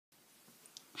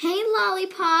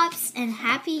lollipops and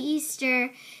happy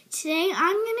Easter. Today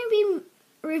I'm going to be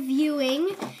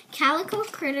reviewing calico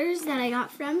critters that I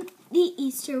got from the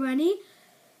Easter Bunny.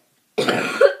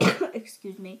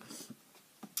 Excuse me.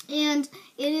 And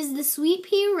it is the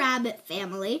sweetpea rabbit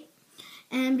family.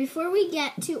 And before we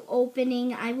get to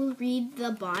opening, I will read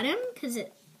the bottom because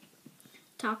it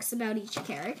talks about each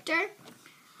character.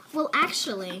 Well,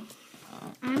 actually,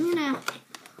 I'm going to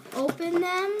open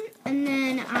them and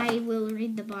then I will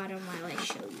read the bottom while I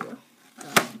show you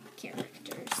the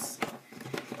characters.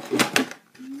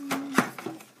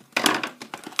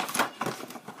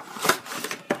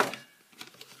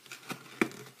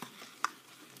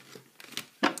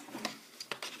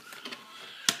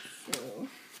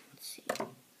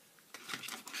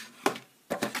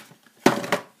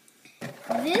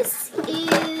 This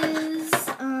is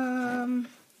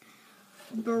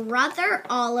Brother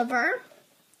Oliver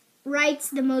writes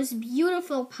the most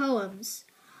beautiful poems.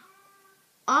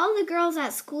 All the girls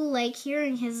at school like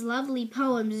hearing his lovely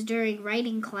poems during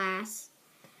writing class.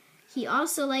 He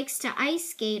also likes to ice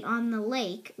skate on the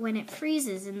lake when it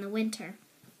freezes in the winter.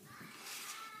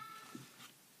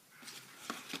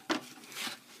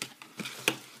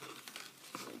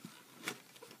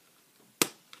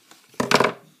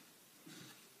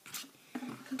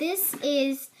 This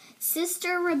is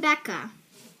Sister Rebecca.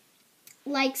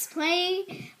 Likes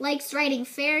writing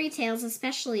fairy tales,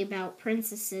 especially about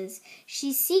princesses.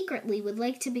 She secretly would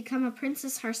like to become a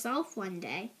princess herself one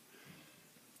day.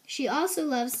 She also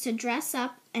loves to dress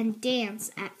up and dance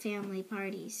at family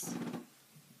parties.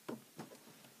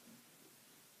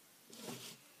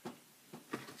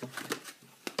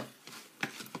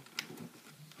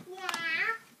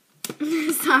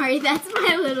 Yeah. Sorry, that's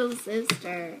my little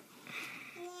sister.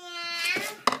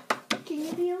 Can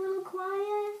you be a little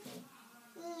quiet?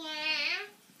 Yeah.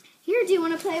 Here, do you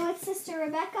want to play with Sister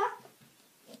Rebecca?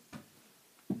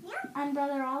 Yeah. And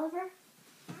Brother Oliver?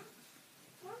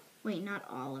 Yeah. Wait, not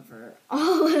Oliver.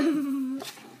 Olive.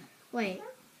 Wait.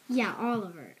 Yeah,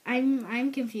 Oliver.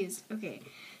 I'm confused. Okay.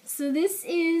 So this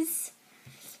is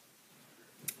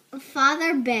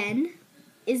Father Ben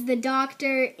is the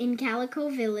doctor in Calico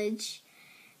Village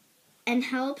and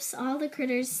helps all the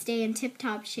critters stay in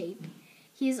tip-top shape.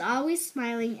 He is always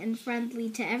smiling and friendly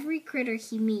to every critter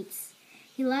he meets.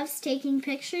 He loves taking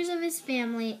pictures of his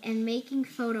family and making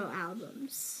photo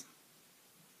albums.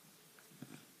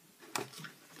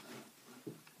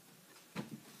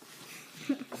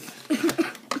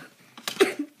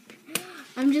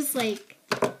 I'm just like...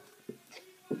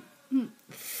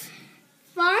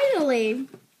 Finally,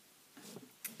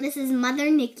 this is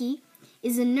Mother Nikki,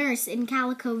 is a nurse in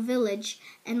Calico Village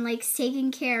and likes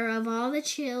taking care of all the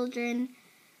children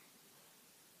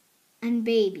and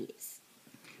babies.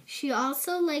 She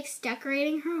also likes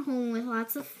decorating her home with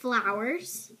lots of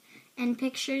flowers and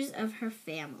pictures of her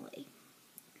family.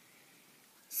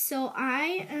 So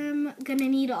I am going to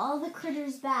need all the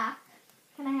critters back.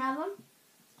 Can I have them?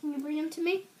 Can you bring them to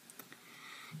me?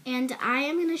 And I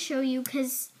am going to show you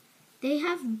because they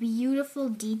have beautiful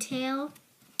detail.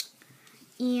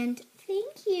 And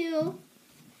thank you.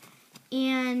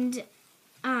 And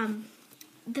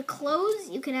the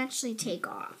clothes you can actually take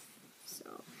off.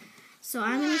 So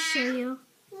I'm going to show you.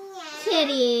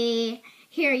 Kitty.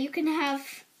 Here, you can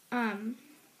have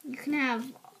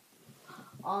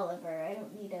Oliver. I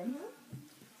don't need him.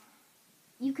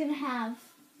 You can have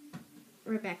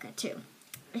Rebecca too.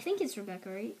 I think it's Rebecca,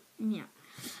 right? Yeah.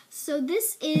 So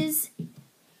this is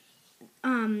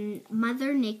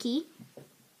Mother Nikki.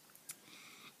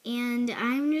 And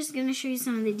I'm just going to show you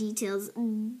some of the details.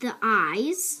 The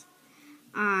eyes.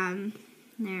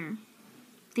 There.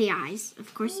 The eyes.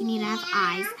 Of course, you need to have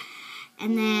eyes.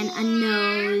 And then a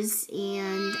nose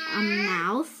and a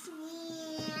mouth.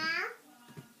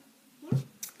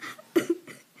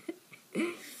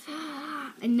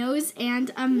 A nose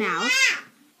and a mouth.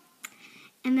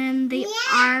 And then the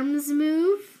arms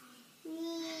move.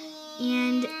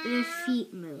 And the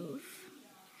feet move.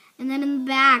 And then in the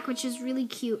back, which is really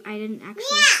cute, I didn't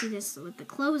actually see this with the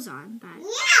clothes on, but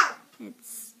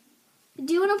it's...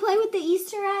 Do you want to play with the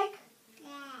Easter egg?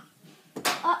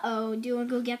 Uh-oh, do you want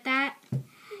to go get that?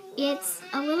 It's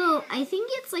a little, I think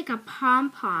it's like a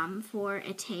pom-pom for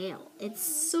a tail. It's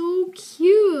so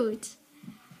cute.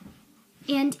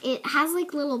 And it has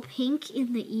like little pink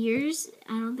in the ears.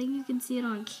 I don't think you can see it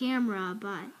on camera,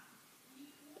 but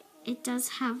it does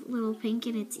have little pink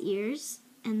in its ears.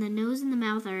 And the nose and the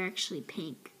mouth are actually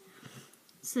pink.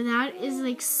 So that is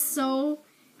like so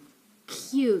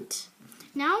cute.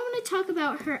 Now I'm going to talk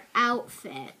about her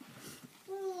outfit.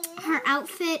 Her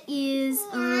outfit is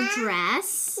a little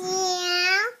dress.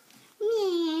 Meow.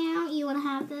 Meow. You want to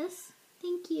have have this?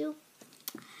 Thank you.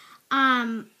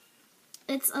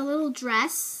 It's a little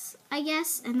dress, I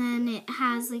guess, and then it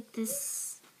has like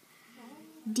this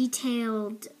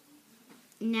detailed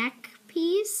neck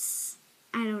piece.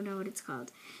 I don't know what it's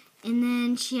called. And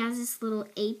then she has this little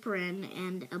apron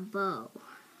and a bow.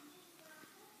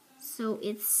 So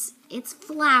it's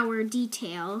flower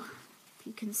detail, if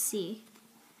you can see.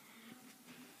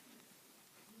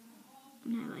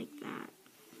 And I like that.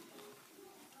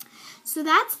 So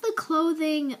that's the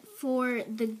clothing for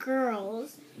the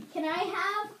girls. Can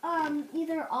I have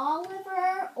either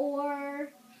Oliver or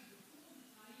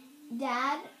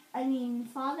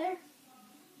Father?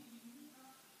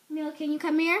 Mila, can you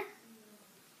come here?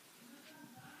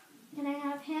 Can I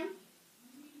have him?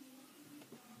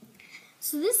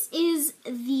 So this is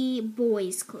the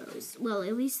boy's clothes. Well,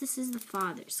 at least this is the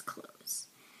father's clothes.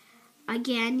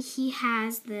 Again, he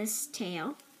has this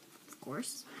tail, of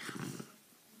course.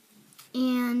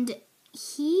 And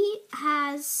he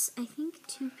has, I think,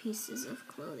 2 pieces of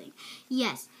clothing.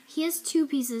 Yes, he has 2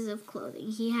 pieces of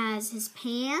clothing. He has his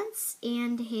pants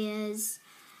and his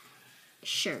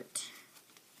shirt.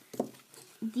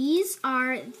 These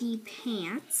are the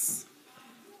pants,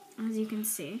 as you can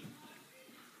see.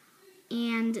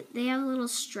 And they have little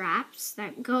straps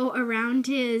that go around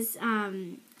his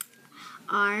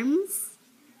arms.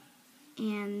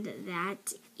 And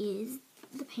that is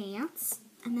the pants.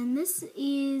 And then this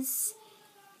is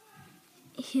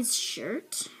his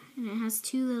shirt. And it has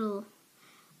 2 little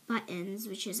buttons,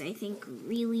 which is, I think,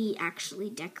 really actually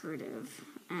decorative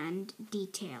and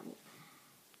detailed.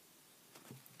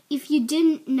 If you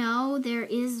didn't know, there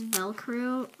is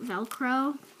Velcro,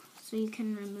 so you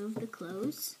can remove the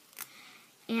clothes.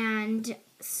 And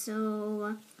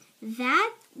so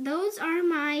those are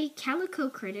my calico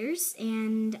critters,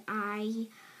 and I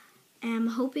am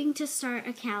hoping to start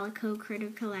a calico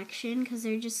critter collection because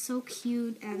they're just so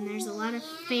cute, and there's a lot of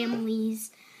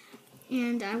families,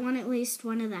 and I want at least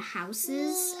one of the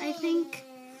houses, I think.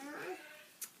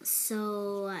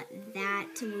 So that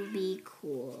will be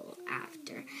cool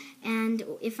after. And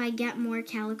if I get more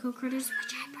calico critters,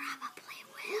 which I probably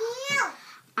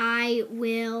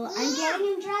will, I'm getting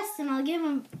him dressed and I'll give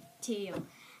him to you.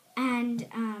 And,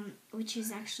 which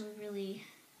is actually really,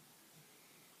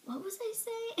 what was I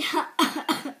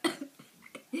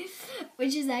saying?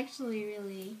 Which is actually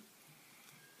really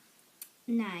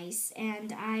nice.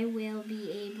 And I will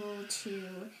be able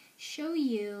to show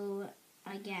you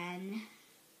again.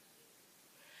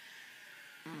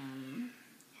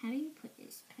 How do you put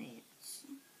his pants?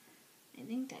 I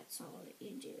think that's all that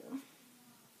you do.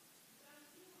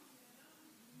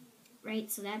 Right,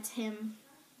 so that's him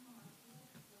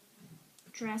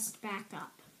dressed back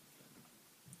up.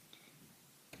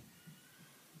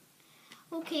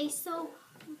 Okay, so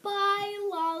bye,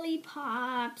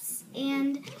 lollipops.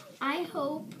 And I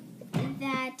hope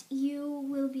that you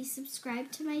will be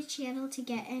subscribed to my channel to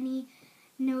get any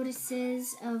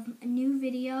notices of new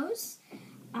videos.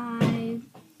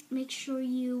 Make sure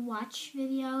you watch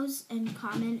videos and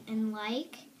comment and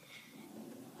like.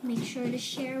 Make sure to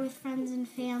share with friends and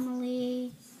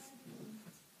family.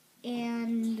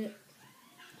 And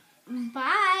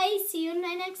bye! See you in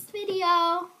my next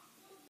video.